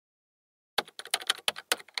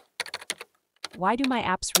Why do my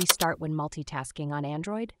apps restart when multitasking on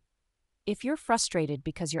Android? If you're frustrated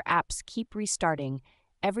because your apps keep restarting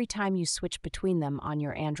every time you switch between them on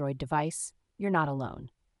your Android device, you're not alone.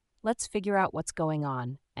 Let's figure out what's going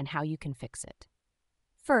on and how you can fix it.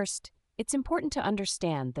 First, it's important to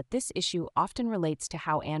understand that this issue often relates to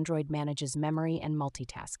how Android manages memory and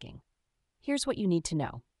multitasking. Here's what you need to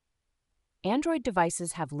know. Android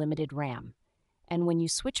devices have limited RAM, and when you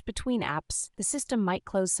switch between apps, the system might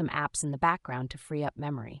close some apps in the background to free up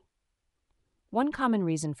memory. One common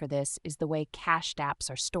reason for this is the way cached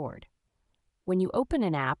apps are stored. When you open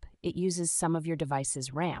an app, it uses some of your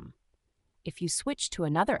device's RAM. If you switch to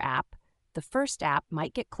another app, the first app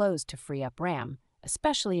might get closed to free up RAM,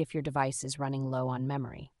 especially if your device is running low on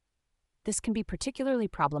memory. This can be particularly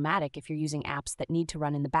problematic if you're using apps that need to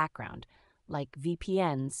run in the background, like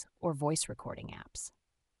VPNs or voice recording apps.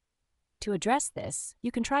 To address this,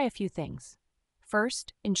 you can try a few things.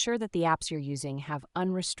 First, ensure that the apps you're using have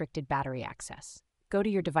unrestricted battery access. Go to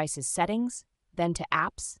your device's settings, then to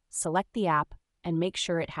Apps, select the app, and make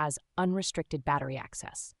sure it has unrestricted battery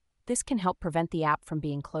access. This can help prevent the app from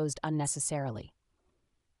being closed unnecessarily.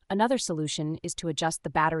 Another solution is to adjust the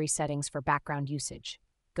battery settings for background usage.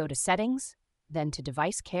 Go to Settings, then to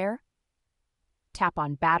Device Care, tap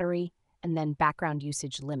on Battery, and then Background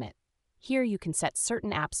Usage Limit. Here you can set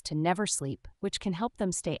certain apps to never sleep, which can help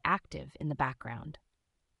them stay active in the background.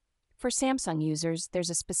 For Samsung users,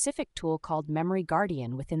 there's a specific tool called Memory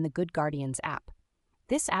Guardian within the Good Guardians app.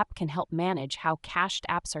 This app can help manage how cached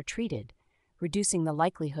apps are treated, reducing the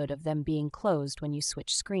likelihood of them being closed when you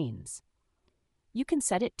switch screens. You can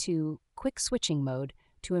set it to Quick Switching Mode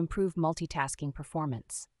to improve multitasking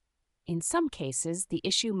performance. In some cases, the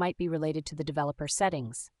issue might be related to the developer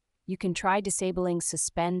settings. You can try disabling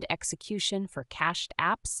Suspend Execution for cached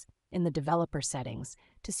apps in the developer settings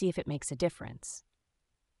to see if it makes a difference.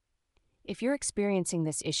 If you're experiencing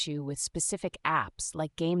this issue with specific apps,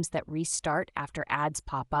 like games that restart after ads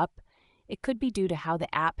pop up, it could be due to how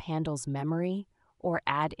the app handles memory or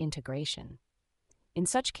ad integration. In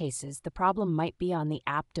such cases, the problem might be on the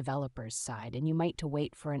app developer's side, and you might need to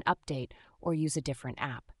wait for an update or use a different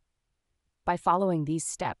app. By following these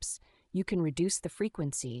steps, you can reduce the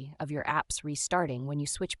frequency of your apps restarting when you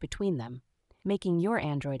switch between them, making your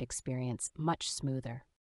Android experience much smoother.